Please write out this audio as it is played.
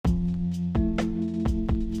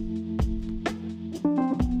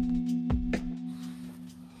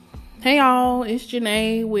Hey y'all, it's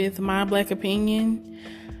Janae with My Black Opinion,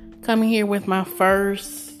 coming here with my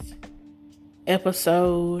first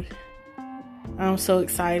episode. I'm so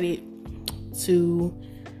excited to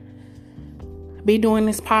be doing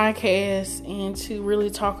this podcast and to really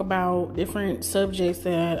talk about different subjects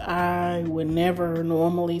that I would never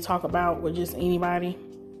normally talk about with just anybody.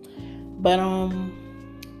 But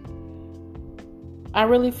I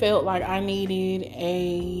really felt like I needed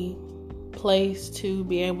a place to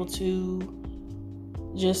be able to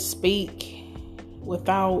just speak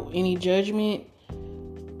without any judgment,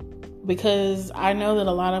 because I know that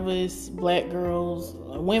a lot of us black girls,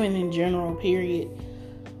 women in general, period,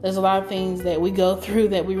 there's a lot of things that we go through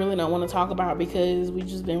that we really don't want to talk about because we've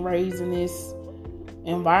just been raised in this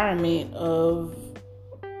environment of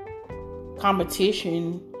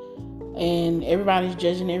competition and everybody's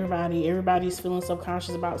judging everybody's feeling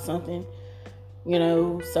subconscious about something,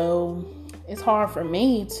 so it's hard for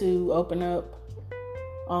me to open up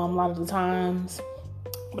a lot of the times.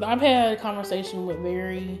 But I've had a conversation with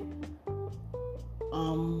very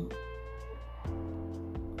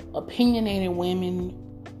opinionated women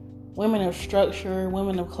of structure,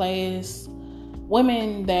 women of class,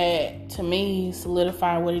 women that to me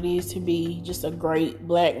solidify what it is to be just a great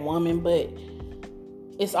black woman. But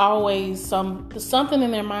it's always something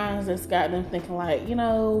in their minds that's got them thinking like,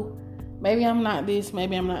 maybe I'm not this,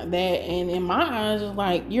 maybe I'm not that. And in my eyes, it's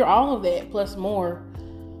like, you're all of that plus more,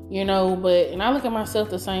 and I look at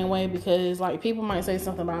myself the same way, because like people might say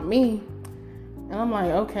something about me and I'm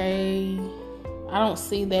like, okay, I don't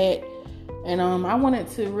see that. And I wanted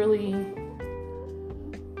to really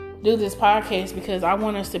do this podcast because I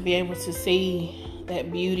want us to be able to see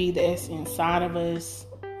that beauty that's inside of us,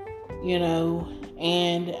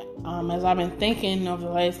 and as I've been thinking over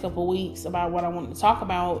the last couple of weeks about what I want to talk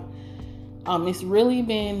about, it's really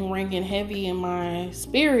been ringing heavy in my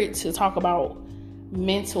spirit to talk about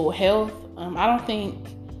mental health. I don't think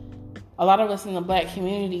a lot of us in the black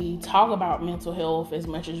community talk about mental health as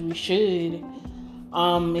much as we should.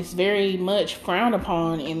 It's very much frowned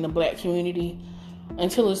upon in the black community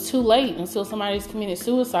until it's too late, until somebody's committed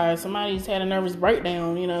suicide, somebody's had a nervous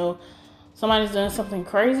breakdown, somebody's done something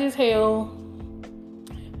crazy as hell.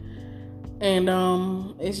 And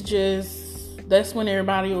it's just, that's when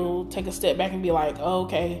everybody will take a step back and be like, oh,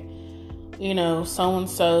 okay,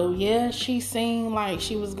 so-and-so, yeah, she seemed like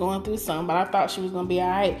she was going through something, but I thought she was going to be all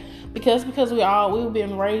right. Because we've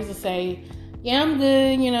been raised to say, yeah, I'm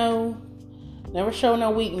good, never show no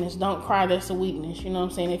weakness. Don't cry, that's a weakness. You know what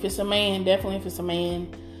I'm saying? If it's a man, definitely if it's a man,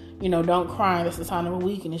 don't cry. That's a sign of a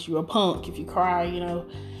weakness. You're a punk if you cry,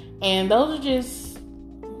 And those are just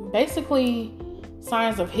basically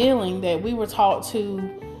signs of healing that we were taught to,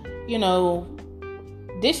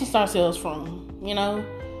 distance ourselves from,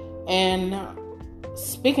 And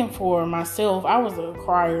speaking for myself, I was a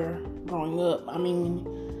crier growing up. I mean,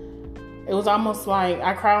 it was almost like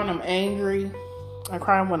I cry when I'm angry. I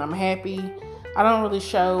cry when I'm happy. I don't really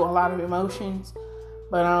show a lot of emotions,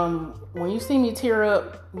 but when you see me tear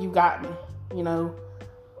up, you got me,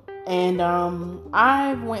 And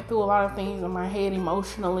I went through a lot of things in my head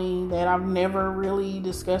emotionally that I've never really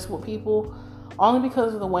discussed with people, only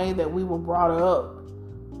because of the way that we were brought up.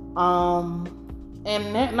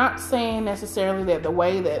 And not saying necessarily that the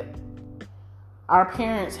way that our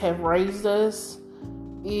parents have raised us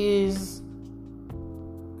is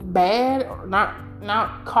bad, or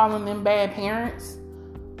not calling them bad parents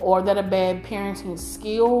or that a bad parenting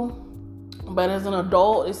skill, but as an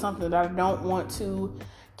adult, it's something that I don't want to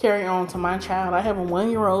carry on to my child. I have a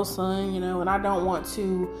 1-year-old son, and I don't want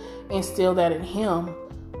to instill that in him,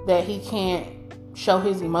 that he can't show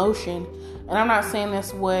his emotion. And I'm not saying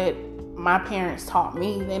that's what my parents taught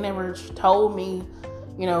me. They never told me,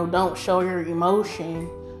 don't show your emotion.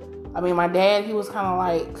 I mean, my dad, he was kind of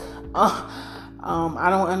like, I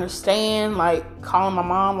don't understand, like calling my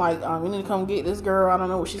mom, like, you need to come get this girl. I don't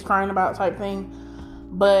know what she's crying about type thing.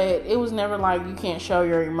 But it was never like you can't show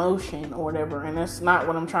your emotion or whatever. And that's not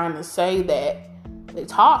what I'm trying to say that they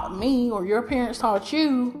taught me or your parents taught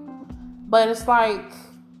you. But it's like,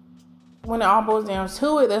 when it all boils down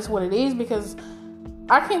to it, that's what it is. Because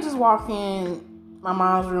I can't just walk in my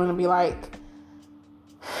mom's room and be like,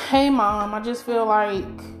 hey mom, I just feel like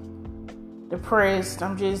depressed.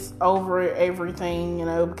 I'm just over everything,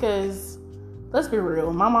 because let's be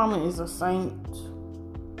real. My mama is a saint.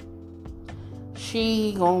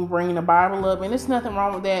 She gonna bring the Bible up, and there's nothing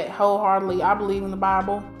wrong with that. Wholeheartedly, I believe in the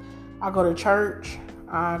Bible. I go to church.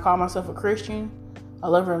 I call myself a Christian. I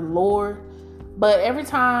love her Lord. But every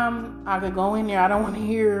time I could go in there, I don't want to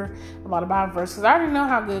hear about a Bible verse, because I already know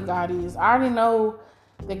how good God is. I already know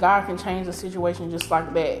that God can change the situation just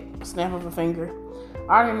like that, snap of a finger.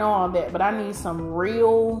 I already know all that, but I need some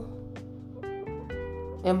real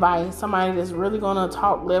advice, somebody that's really gonna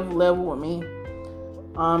talk level with me.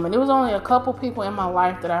 And it was only a couple people in my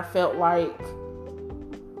life that I felt like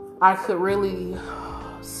I could really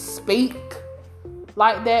speak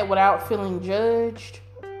like that without feeling judged.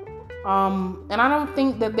 And I don't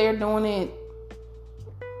think that they're doing it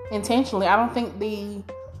intentionally. I don't think the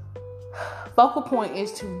focal point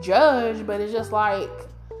is to judge, but it's just like,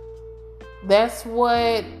 that's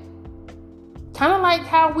what, kind of like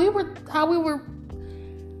how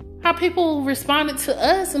people responded to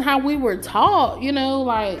us and how we were taught,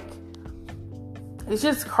 like, it's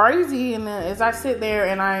just crazy. And as I sit there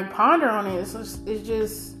and I ponder on it, it's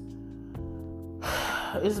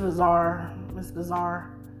bizarre. It's bizarre.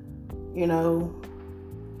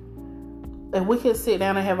 If we could sit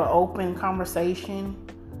down and have an open conversation,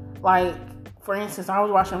 like, for instance, I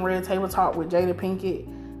was watching Red Table Talk with Jada Pinkett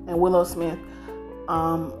and Willow Smith.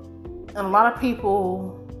 And a lot of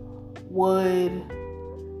people would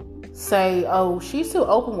say, oh, she's too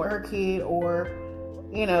open with her kid, or,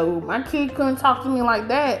 my kid couldn't talk to me like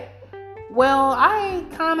that. Well, I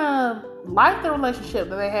kind of like the relationship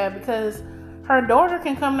that they have, because her daughter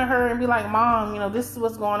can come to her and be like, Mom, this is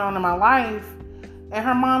what's going on in my life. And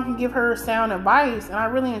her mom can give her sound advice. And I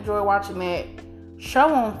really enjoy watching that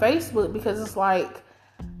show on Facebook, because it's like,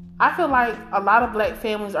 I feel like a lot of Black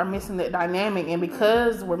families are missing that dynamic. And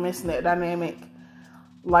because we're missing that dynamic,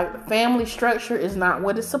 like, the family structure is not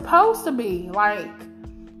what it's supposed to be.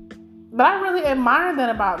 But I really admire that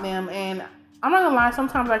about them. And I'm not gonna lie,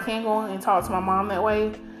 sometimes I can go and talk to my mom that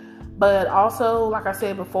way. But also, like I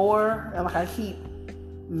said before, and like I keep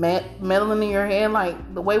meddling in your head,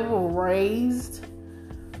 like, the way we were raised,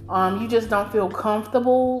 you just don't feel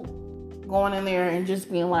comfortable going in there and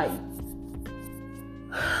just being like,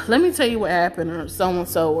 let me tell you what happened, or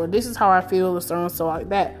so-and-so, or this is how I feel, or so-and-so, like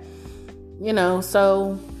that.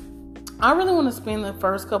 So I really want to spend the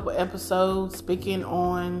first couple episodes speaking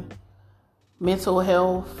on mental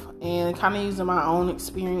health and kind of using my own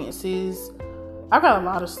experiences. I got a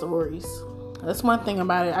lot of stories. That's one thing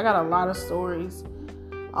about it. I got a lot of stories.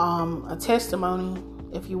 A testimony,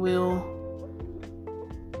 if you will.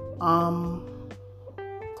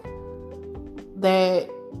 That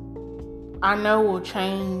I know will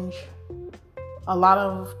change a lot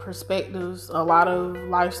of perspectives, a lot of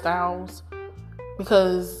lifestyles.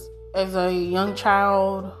 Because as a young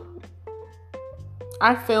child,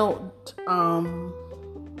 I felt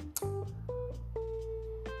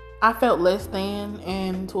less than,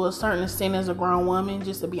 and to a certain extent as a grown woman,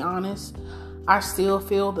 just to be honest, I still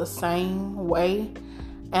feel the same way.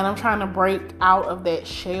 And I'm trying to break out of that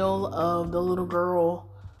shell of the little girl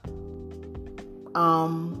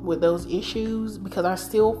with those issues, because I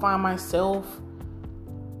still find myself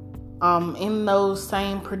in those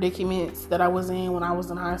same predicaments that I was in when I was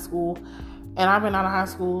in high school. And I've been out of high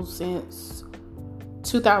school since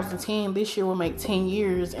 2010. This year will make 10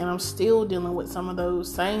 years, and I'm still dealing with some of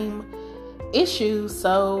those same issues.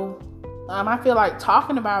 So I feel like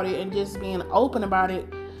talking about it and just being open about it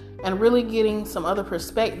and really getting some other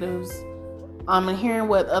perspectives and hearing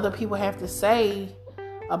what other people have to say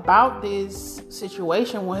about this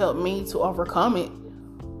situation will help me to overcome it.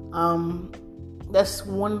 That's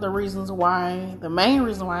one of the reasons why, the main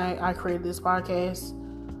reason why I created this podcast,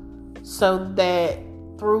 so that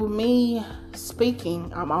through me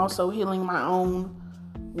speaking, I'm also healing my own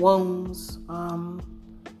wounds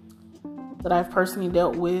that I've personally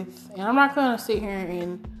dealt with. And I'm not going to sit here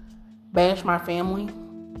and bash my family,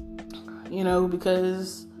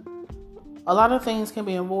 because a lot of things can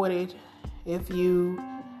be avoided if you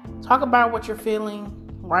talk about what you're feeling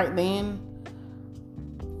right then.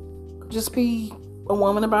 Just be a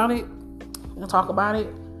woman about it and talk about it.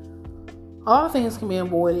 A lot of things can be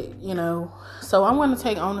avoided, So I'm going to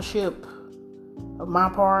take ownership of my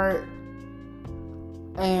part.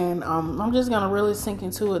 And I'm just going to really sink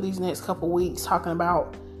into it these next couple weeks, talking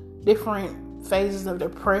about different phases of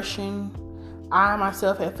depression. I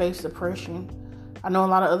myself have faced depression. I know a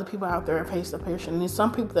lot of other people out there have faced depression. And there's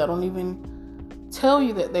some people that don't even tell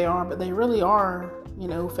you that they are, but they really are,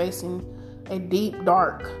 facing a deep,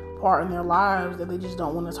 dark part in their lives that they just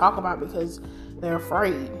don't want to talk about because they're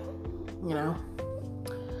afraid,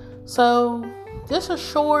 So just a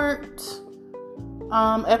short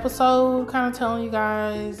episode, kind of telling you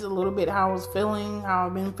guys a little bit how I was feeling, how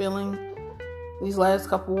I've been feeling these last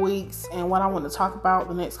couple weeks, and what I want to talk about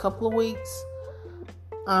the next couple of weeks.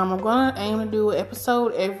 I'm going to aim to do an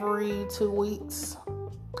episode every 2 weeks.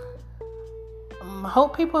 I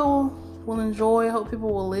hope people will enjoy. I hope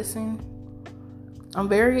people will listen. I'm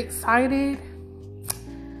very excited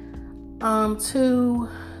to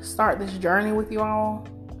start this journey with you all,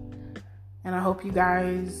 and I hope you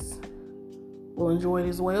guys will enjoy it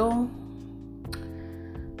as well.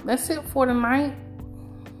 That's it for tonight.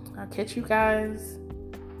 I'll catch you guys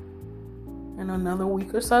in another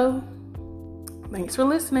week or so. Thanks for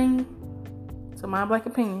listening to My Black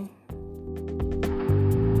Opinion.